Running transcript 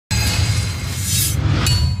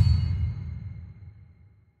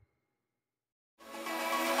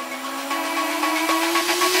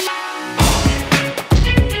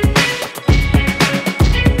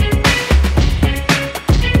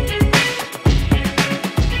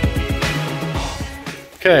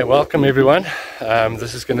Okay, welcome everyone.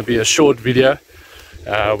 This is going to be a short video.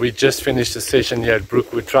 We just finished a session here at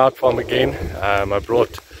Brookwood Trout Farm again. I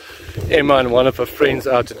brought Emma and one of her friends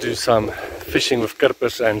out to do some fishing with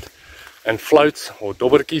karpers and floats or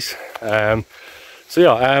dobbertjies.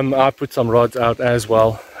 I put some rods out as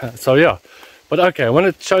well. But okay, I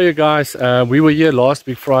want to show you guys, we were here last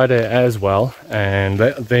week Friday as well, and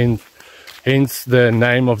then hence the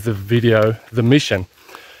name of the video, The Mission.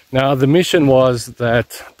 Now the mission was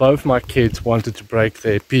that both my kids wanted to break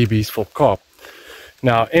their PBs for carp.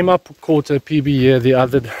 Now Emma caught her PB here, the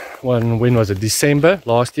other one, when was it, December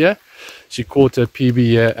last year. She caught her PB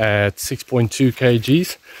here at 6.2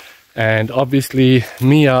 kgs, and obviously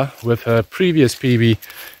Mia, with her previous PB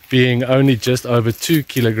being only just over 2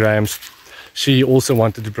 kilograms, she also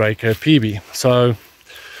wanted to break her PB. So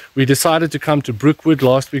we decided to come to Brookwood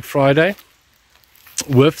last week Friday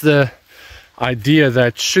with the idea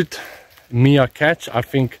that should Mia catch, I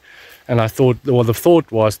think, and I thought, well, the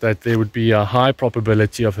thought was that there would be a high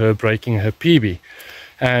probability of her breaking her PB,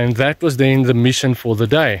 and that was then the mission for the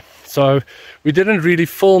day. So we didn't really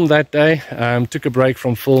film that day, took a break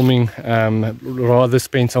from filming, rather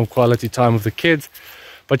spent some quality time with the kids.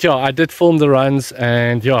 But yeah, I did film the runs,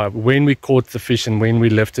 and yeah, when we caught the fish and when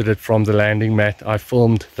we lifted it from the landing mat, I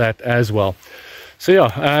filmed that as well. So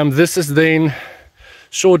yeah, this is then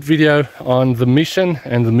short video on the mission,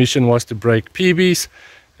 and the mission was to break PBs,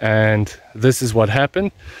 and this is what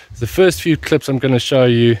happened. The first few clips I'm going to show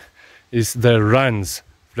you is the runs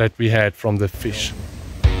that we had from the fish.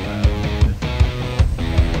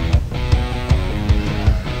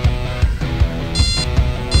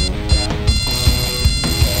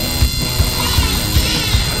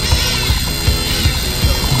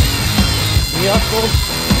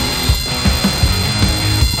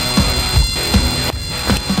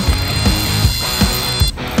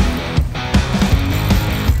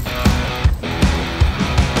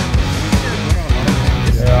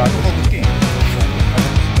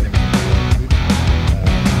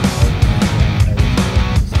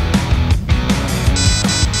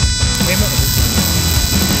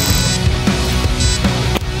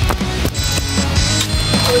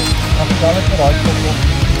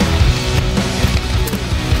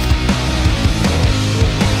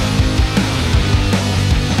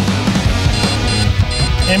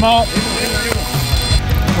 Emma.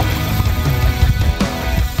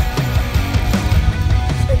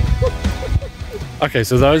 Okay,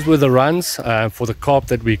 so those were the runs for the carp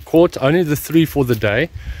that we caught, only the 3 for the day.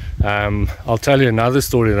 I'll tell you another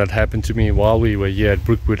story that happened to me while we were here at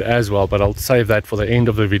Brookwood as well, but I'll save that for the end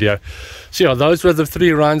of the video. So yeah, those were the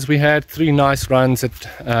 3 runs we had, 3 nice runs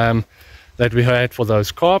that we had for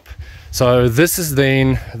those carp. So this is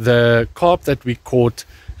then the carp that we caught.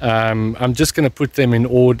 I'm just going to put them in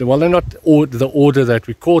order. Well, they're not the order that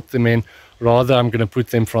we caught them in, rather I'm going to put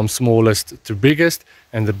them from smallest to biggest,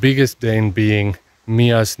 and the biggest then being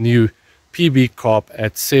Mia's new PB carp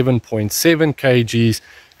at 7.7 kgs,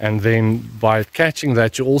 and then by catching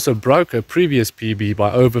that you also broke her previous PB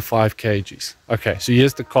by over 5 kgs. Okay, so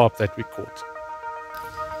here's the carp that we caught.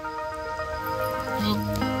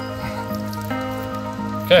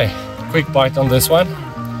 Okay, quick bite on this one.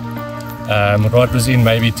 Rod was in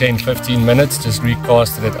maybe 10-15 minutes, just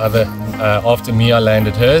recasted it after Mia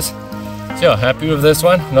landed hers. So yeah, happy with this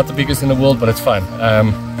one. Not the biggest in the world, but it's fun.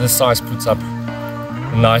 This size puts up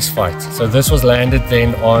a nice fight. So this was landed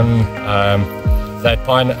then on that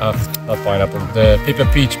the pepper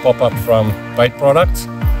peach pop-up from Bait Products.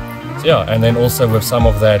 So yeah, and then also with some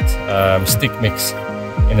of that stick mix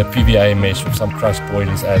in a PVA mesh with some crushed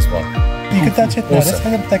boilies as well. You can touch it now. Let's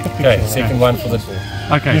take a picture. Okay, second one for the day.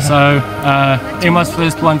 Okay, so Emma's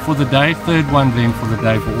first one for the day, third one then for the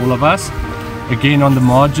day for all of us. Again on the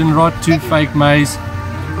margin rod, 2 fake maize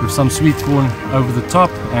with some sweet corn over the top,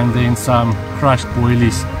 and then some crushed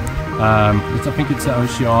boilies. I think it's an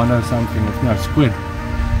Oceano or something, no, squid.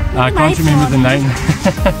 I can't remember the name.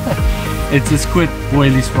 It's a squid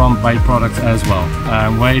boilies from Bait Products as well.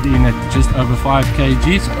 Weighed in at just over 5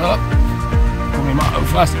 kgs. Kom Emma, hou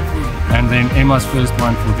vast. And then Emma's first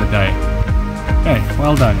one for the day. Okay,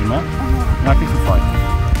 well done Emma. Lekker gefight.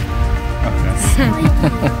 Okay.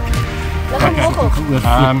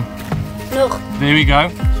 There we go.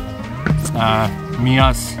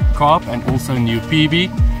 Mia's carp and also new PB.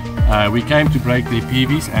 We came to break their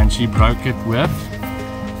PBs and she broke it with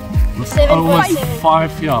almost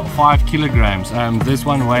 5 kilograms. This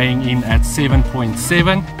one weighing in at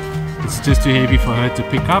 7.7. It's just too heavy for her to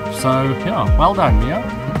pick up. So yeah, well done Mia.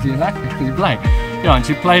 Yeah, and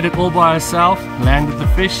she played it all by herself, landed the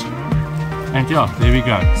fish, and yeah, there we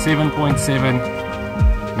go,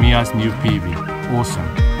 7.7 Mia's new PB. Awesome.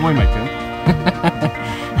 Mooi my kind.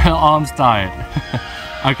 Her arm's tired.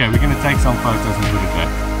 Okay, we're going to take some photos and put it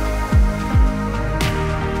back.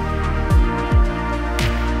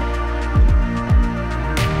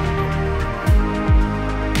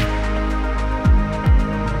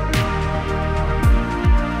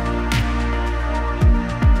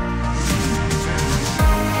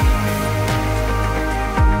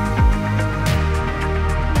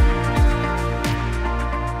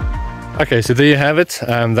 Okay, so there you have it.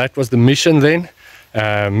 That was the mission then.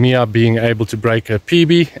 Mia being able to break her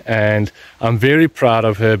PB, and I'm very proud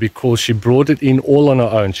of her because she brought it in all on her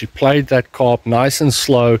own. She played that carp nice and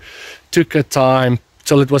slow, took her time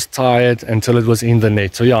till it was tired, until it was in the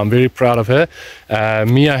net. So yeah, I'm very proud of her.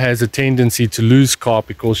 Mia has a tendency to lose carp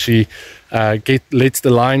because she lets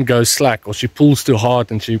the line go slack, or she pulls too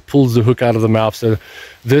hard and she pulls the hook out of the mouth. So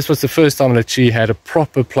this was the first time that she had a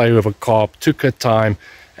proper play with a carp, took her time,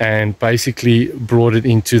 and basically brought it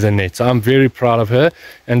into the net. So I'm very proud of her.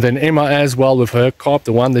 And then Emma as well with her carp.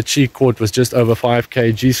 The one that she caught was just over 5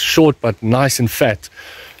 kgs, short but nice and fat.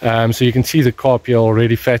 So you can see the carp here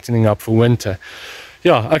already fattening up for winter.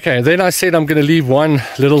 Yeah, okay, then I said I'm going to leave one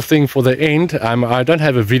little thing for the end. I don't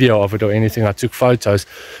have a video of it or anything. I took photos.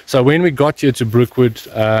 So when we got here to Brookwood,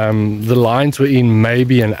 the lines were in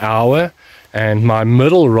maybe an hour, and my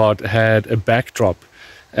middle rod had a backdrop.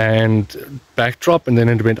 And then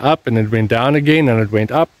it went up, and it went down again, and it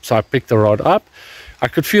went up. So I picked the rod up. I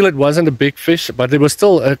could feel it wasn't a big fish, but it was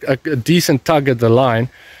still a decent tug at the line.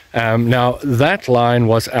 Now that line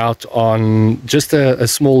was out on just a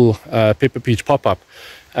small pepper peach pop-up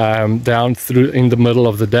down through in the middle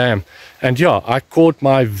of the dam. And yeah, I caught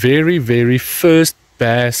my very first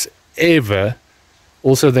bass ever,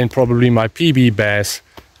 also then probably my PB bass,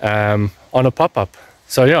 on a pop-up.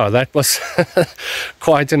 So yeah, that was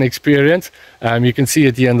quite an experience. You can see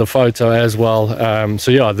it here in the photo as well.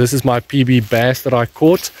 So yeah, this is my PB bass that I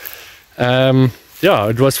caught. Yeah,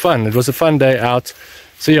 it was fun. It was a fun day out.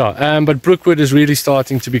 So yeah, but Brookwood is really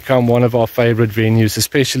starting to become one of our favorite venues,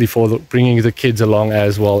 especially for bringing the kids along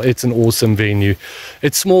as well. It's an awesome venue.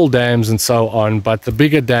 It's small dams and so on, but the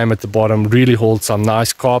bigger dam at the bottom really holds some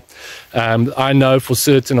nice carp. I know for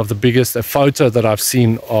certain of the biggest, a photo that I've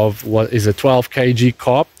seen of what is a 12 kg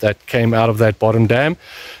carp that came out of that bottom dam.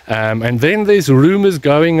 And then there's rumors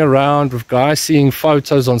going around with guys seeing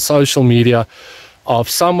photos on social media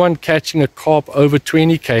of someone catching a carp over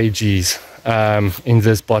 20 kgs. In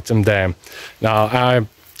this bottom dam. Now,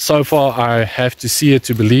 so far I have to see it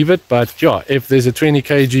to believe it, but yeah, if there's a 20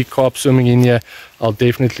 kg carp swimming in here, I'll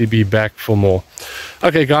definitely be back for more.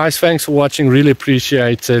 Okay guys, thanks for watching, really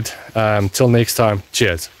appreciate it. Till next time,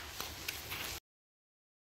 cheers.